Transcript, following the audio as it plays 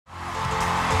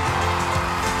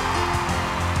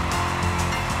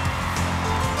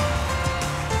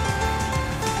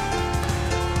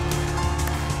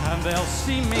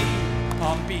see me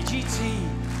on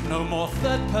BGT. No more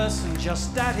third person,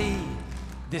 just daddy.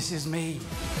 This is me.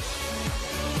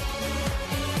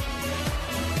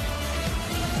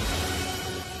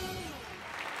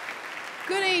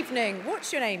 Good evening.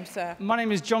 What's your name, sir? My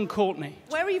name is Jon Courtenay.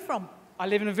 Where are you from? I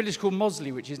live in a village called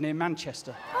Mosley, which is near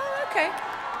Manchester. Oh, OK.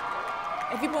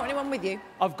 Have you brought anyone with you?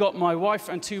 I've got my wife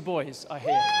and 2 boys, I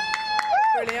hear.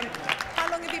 Brilliant.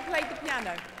 How long have you played the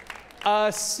piano?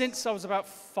 Since I was about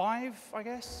 5, I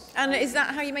guess. And is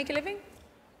that how you make a living?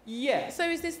 Yeah. So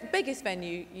is this the biggest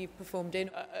venue you've performed in?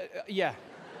 Yeah.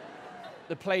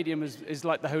 The Palladium is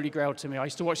like the holy grail to me. I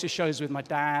used to watch the shows with my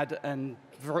dad, and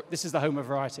this is the home of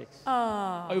variety.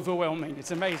 Ah. Overwhelming.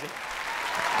 It's amazing.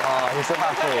 Oh, he's so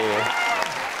happy.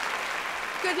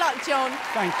 Good luck, Jon.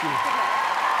 Thank you.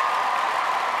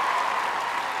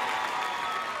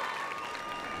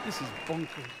 This is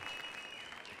bonkers.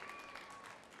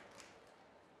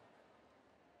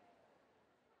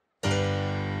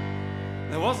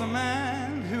 There was a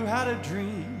man who had a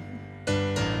dream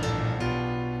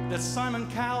that Simon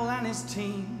Cowell and his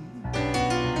team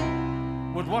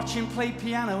would watch him play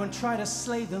piano and try to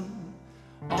slay them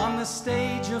on the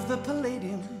stage of the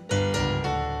Palladium.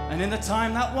 And in the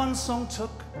time that one song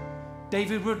took,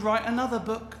 David would write another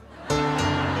book.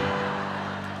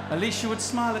 Alicia would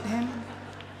smile at him.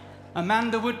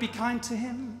 Amanda would be kind to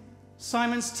him.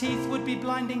 Simon's teeth would be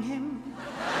blinding him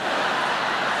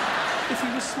if he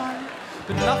was smiling.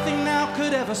 But nothing now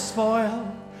could ever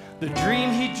spoil the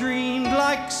dream he dreamed,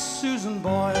 like Susan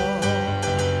Boyle.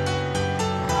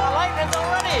 I like this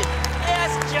already.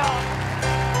 Yes, Jon.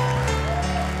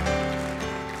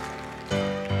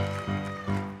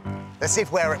 Let's see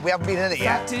if we haven't been in it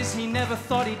yet. Fact is, he never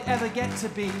thought he'd ever get to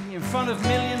be in front of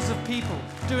millions of people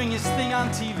doing his thing on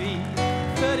TV.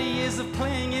 30 years of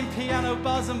playing in piano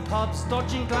bars and pubs,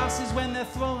 dodging glasses when they're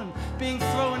thrown, being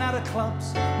thrown out of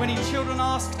clubs. When your children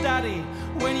ask daddy,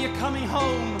 when you're coming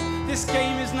home, this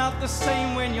game is not the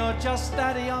same when you're just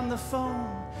daddy on the phone.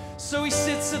 So he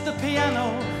sits at the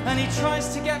piano and he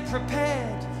tries to get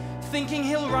prepared, thinking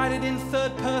he'll write it in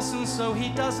third person so he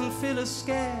doesn't feel as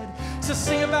scared to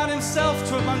sing about himself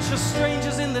to a bunch of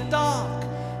strangers in the dark.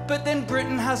 But then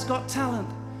Britain has got talent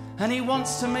and he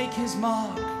wants to make his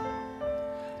mark.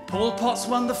 Paul Potts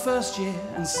won the first year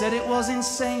and said it was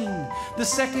insane. The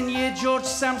second year George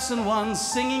Sampson won,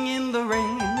 Singing in the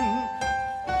Rain.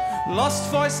 Lost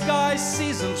Voice Guy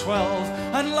season 12,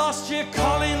 and last year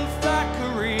Colin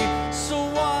Thackeray. So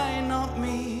why not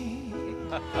me?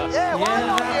 Yeah, why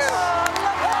not you?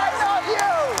 Why not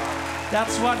you?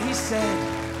 That's what he said.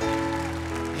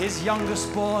 His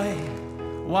youngest boy,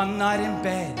 one night in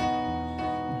bed.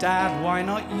 Dad, why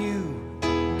not you?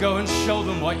 Go and show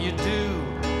them what you do.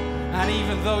 And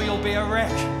even though you'll be a wreck,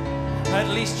 at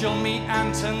least you'll meet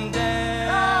Ant and Dec.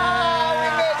 Oh, we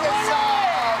made the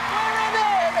song! We're in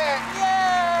it!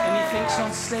 Yeah! And he thinks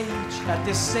on stage, at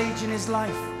this stage in his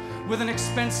life, with an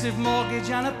expensive mortgage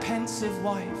and a pensive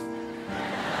wife.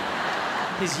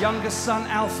 His youngest son,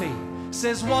 Alfie,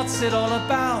 says, what's it all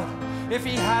about? If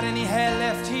he had any hair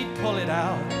left, he'd pull it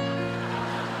out.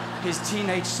 His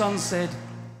teenage son said,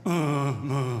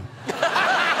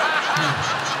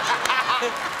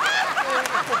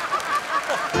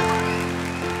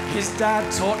 His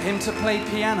dad taught him to play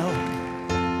piano,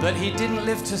 but he didn't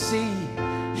live to see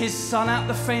his son at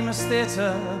the famous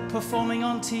theatre performing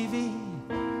on TV.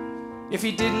 If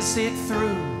he didn't see it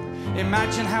through,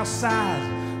 imagine how sad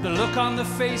the look on the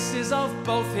faces of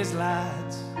both his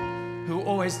lads, who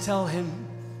always tell him,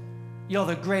 you're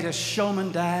the greatest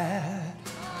showman, Dad.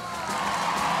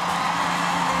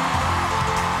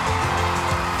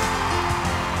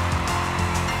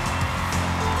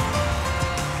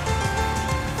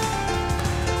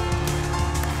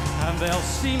 They'll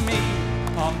see me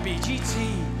on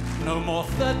BGT. No more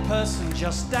third person,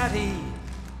 just daddy.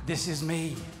 This is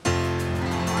me.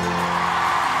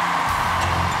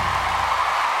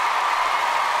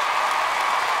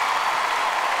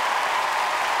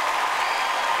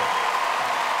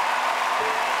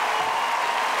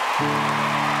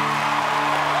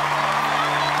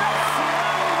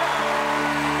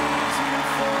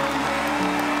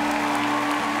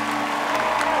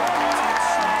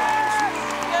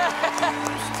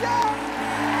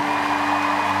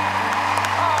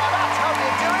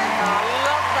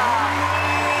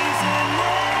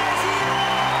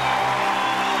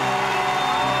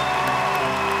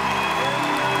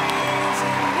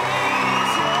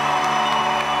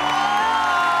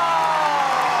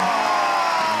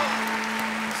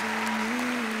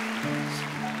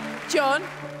 Jon,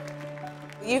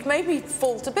 you've made me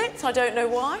fall to bits. I don't know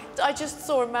why. I just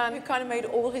saw a man who kind of made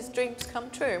all his dreams come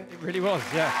true. It really was,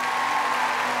 yeah.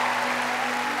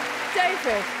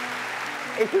 David.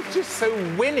 It was just so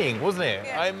winning, wasn't it?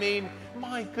 Yeah. I mean,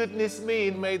 my goodness me,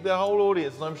 it made the whole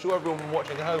audience, and I'm sure everyone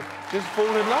watching at home, just fall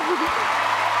in love with it.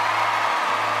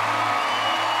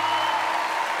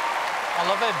 I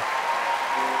love him.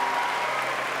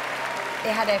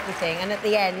 It had everything, and at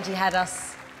the end, he had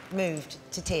us moved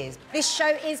to tears. This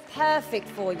show is perfect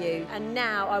for you, and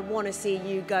now I want to see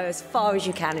you go as far as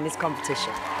you can in this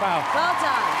competition. Wow. Well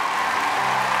done.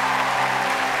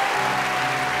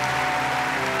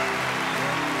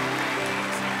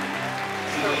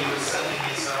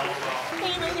 Are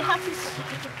you really happy?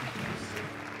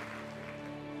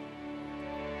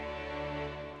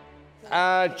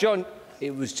 John,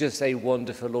 it was just a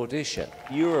wonderful audition.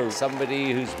 You're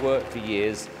somebody who's worked for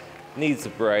years, needs a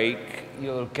break.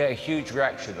 You'll get a huge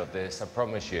reaction of this, I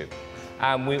promise you.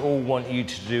 And we all want you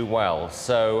to do well.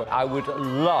 So I would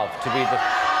love to be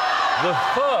the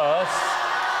first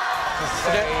to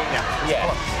say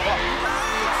yes.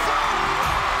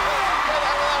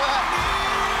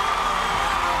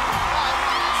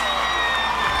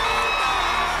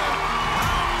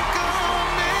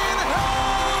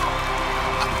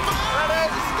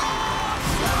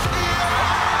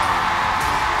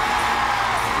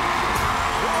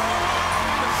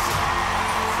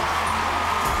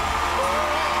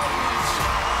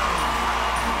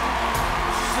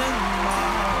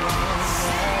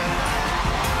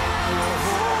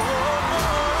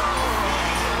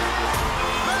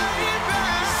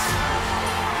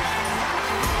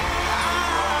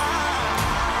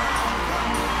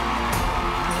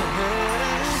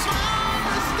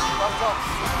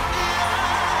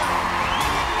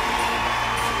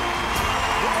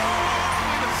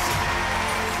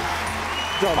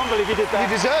 I can't believe you did that. You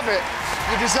deserve it.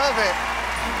 You deserve it.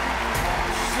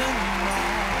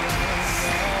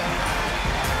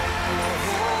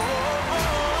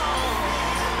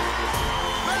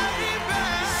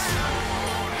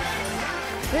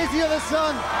 Here's the other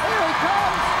son. Here he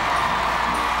comes.